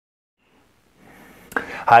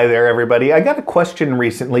Hi there, everybody. I got a question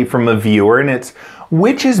recently from a viewer, and it's,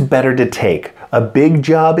 which is better to take? A big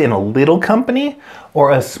job in a little company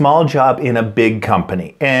or a small job in a big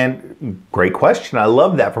company? And great question. I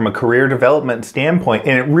love that from a career development standpoint.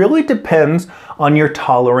 And it really depends on your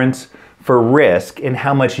tolerance for risk and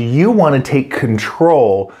how much you want to take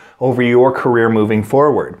control over your career moving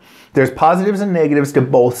forward. There's positives and negatives to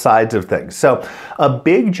both sides of things. So a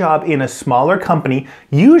big job in a smaller company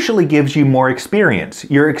usually gives you more experience.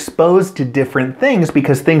 You're exposed to different things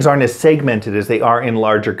because things aren't as segmented as they are in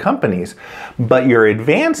larger companies. But your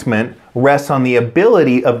advancement rests on the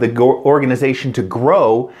ability of the organization to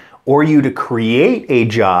grow or you to create a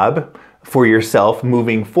job for yourself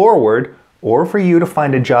moving forward or for you to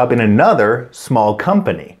find a job in another small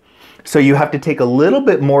company. So you have to take a little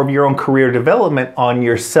bit more of your own career development on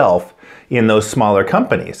yourself in those smaller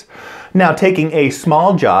companies. Now, taking a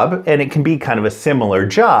small job, and it can be kind of a similar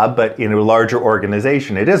job, but in a larger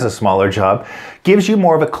organization, it is a smaller job, gives you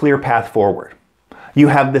more of a clear path forward. You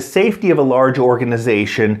have the safety of a large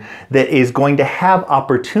organization that is going to have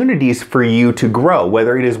opportunities for you to grow,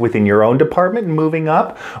 whether it is within your own department moving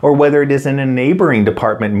up or whether it is in a neighboring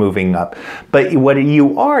department moving up. But what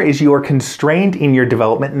you are constrained in your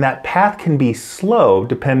development, and that path can be slow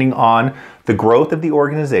depending on the growth of the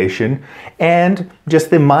organization and just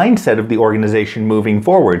the mindset of the organization moving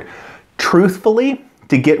forward. Truthfully,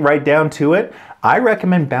 to get right down to it, I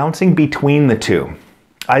recommend bouncing between the two.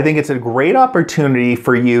 I think it's a great opportunity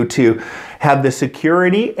for you to have the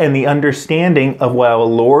security and the understanding of how a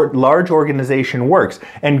large organization works.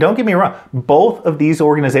 And don't get me wrong, both of these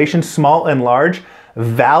organizations, small and large,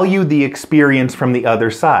 value the experience from the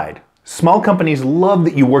other side. Small companies love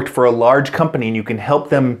that you worked for a large company and you can help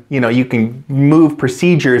them, you can move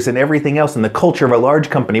procedures and everything else in the culture of a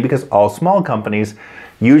large company because all small companies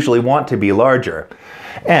usually want to be larger.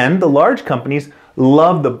 And the large companies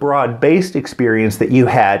love the broad-based experience that you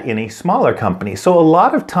had in a smaller company. So a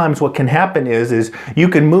lot of times what can happen is you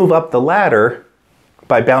can move up the ladder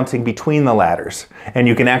by bouncing between the ladders. And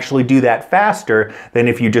you can actually do that faster than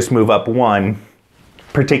if you just move up one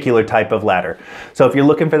particular type of ladder. So if you're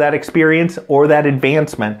looking for that experience or that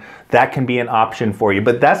advancement, that can be an option for you.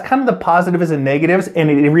 But that's kind of the positives and negatives,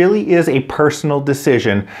 and it really is a personal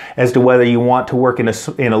decision as to whether you want to work in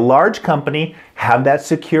a large company, have that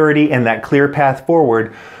security and that clear path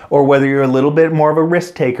forward, or whether you're a little bit more of a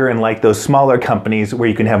risk taker and like those smaller companies where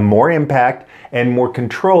you can have more impact and more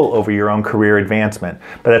control over your own career advancement.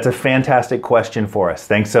 But that's a fantastic question for us.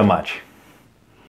 Thanks so much.